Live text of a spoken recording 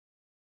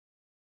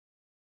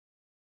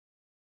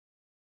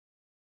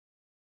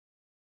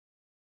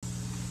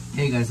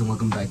Hey guys, and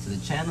welcome back to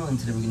the channel, and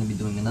today we're going to be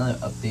doing another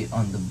update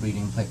on the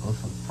breeding plecos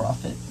for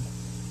profit.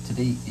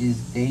 Today is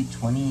day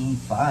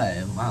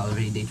 25. Wow,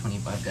 already day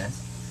 25,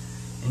 guys.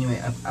 Anyway,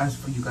 I've asked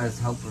for you guys'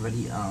 help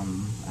already. I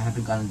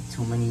haven't gotten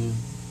too many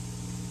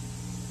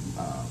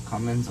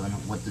comments on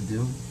what to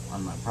do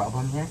on my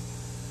problem here.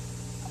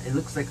 It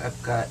looks like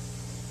I've got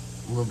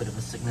a little bit of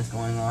a sickness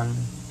going on.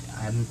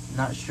 I'm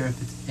not sure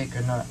if it's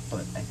ick or not,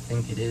 but I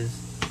think it is,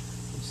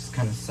 which is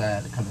kind of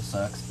sad. It kind of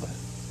sucks, but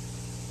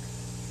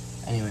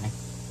anyway,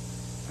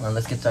 well,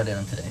 let's get started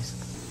on today's.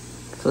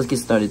 So let's get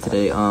started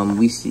today.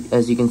 We see,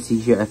 as you can see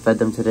here, I fed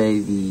them today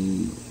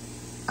the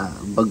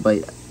bug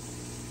bite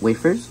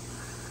wafers,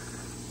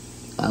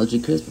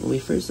 algae crisp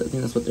wafers. I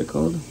think that's what they're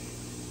called.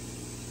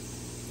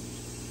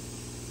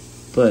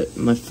 But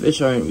my fish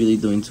aren't really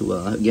doing too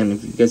well. Again,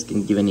 if you guys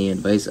can give any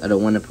advice, I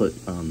don't want to put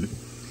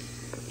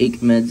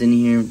ick meds in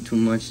here too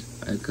much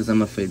because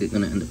I'm afraid they're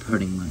gonna end up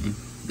hurting my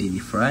baby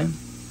fry.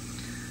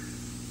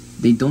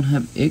 They don't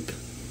have ick.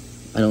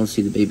 I don't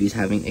see the babies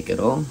having ick at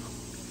all.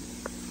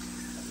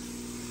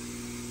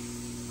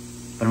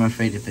 But I'm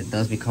afraid if it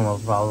does become a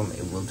problem,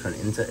 it will turn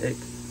into ick.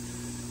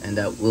 And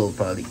that will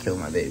probably kill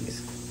my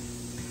babies.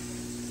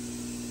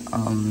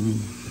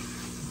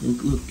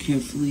 Look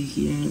carefully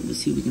here. Let's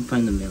see if we can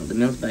find the male. The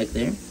male's back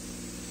there.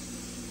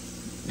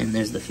 And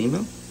there's the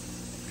female.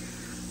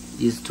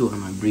 These two are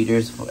my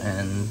breeders,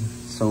 and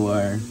so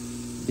are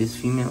this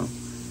female.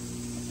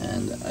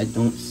 And I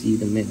don't see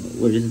the male.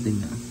 Where is the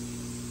male?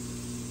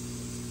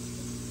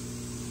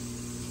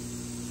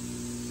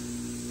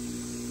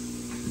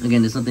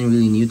 Again, there's nothing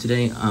really new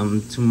today.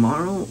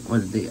 Tomorrow or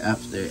the day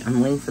after, I'm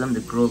waiting for them to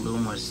grow a little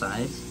more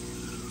size,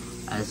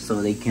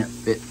 so they can't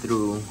fit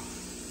through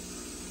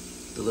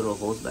the little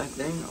holes back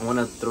there. I want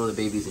to throw the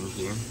babies in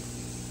here,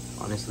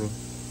 honestly.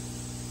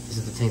 This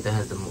is the tank that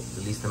has the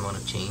least amount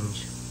of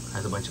change.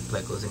 Has a bunch of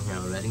plecos in here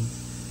already.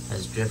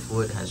 Has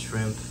driftwood, has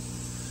shrimp.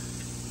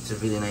 It's a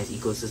really nice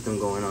ecosystem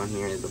going on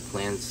here. The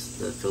plants,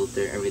 the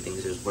filter, everything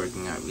is just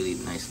working out really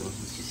nicely.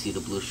 As you see,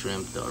 the blue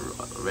shrimp, the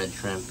red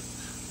shrimp,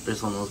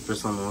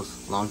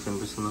 bristlenose, long-fin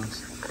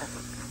bristlenose.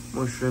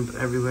 More shrimp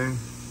everywhere.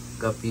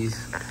 Guppies.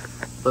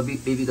 But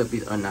baby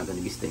guppies are not going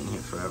to be staying here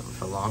forever,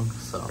 for long.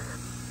 So,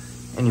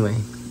 anyway.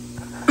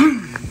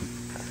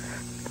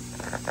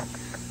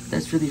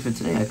 That's really for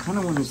today. I kind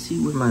of want to see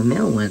where my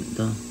male went,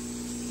 though.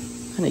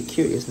 Kind of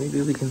curious.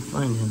 Maybe we can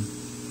find him.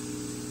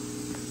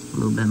 A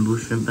little bamboo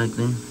shrimp back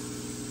there.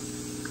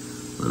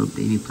 A little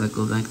baby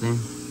pleco back there.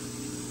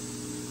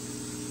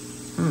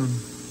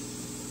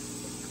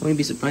 I wouldn't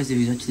be surprised if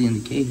he's actually in the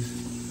cave.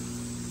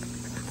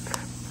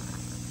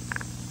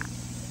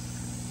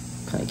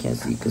 I can't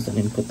see because I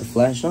didn't put the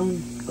flash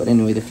on. But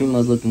anyway, the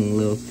female's looking a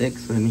little thick,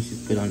 so that means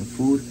she's good on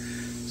food.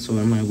 So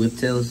are my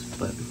whiptails.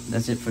 But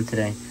that's it for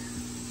today.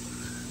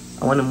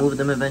 I want to move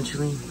them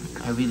eventually.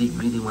 I really,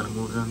 really want to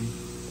move them.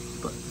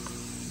 But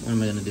what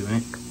am I going to do,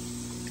 right?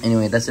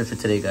 Anyway, that's it for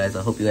today, guys.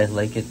 I hope you guys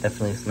like it.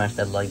 Definitely smash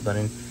that like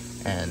button.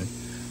 And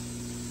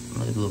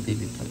look at the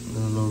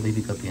little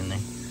baby guppy in there.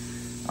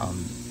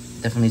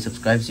 Definitely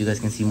subscribe so you guys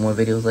can see more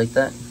videos like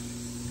that.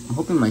 I'm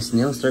hoping my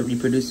snails start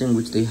reproducing,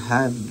 which they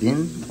have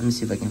been. Let me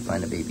see if I can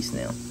find a baby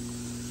snail.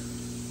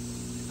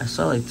 I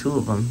saw like 2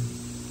 of them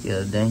the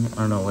other day. I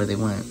don't know where they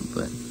went,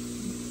 but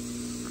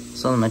I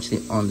saw them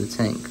actually on the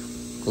tank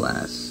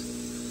glass.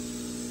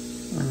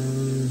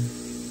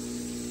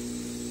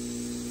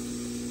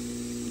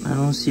 I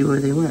don't see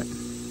where they went.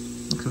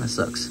 That kind of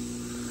sucks.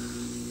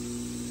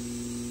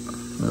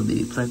 Little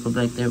baby pleco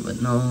back there, but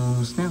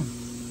no snail.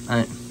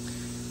 Alright.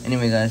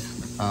 Anyway, guys,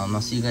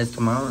 I'll see you guys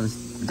tomorrow. And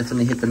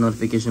definitely hit the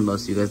notification bell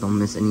so you guys don't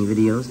miss any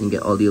videos and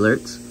get all the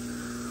alerts.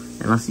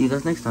 And I'll see you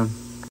guys next time.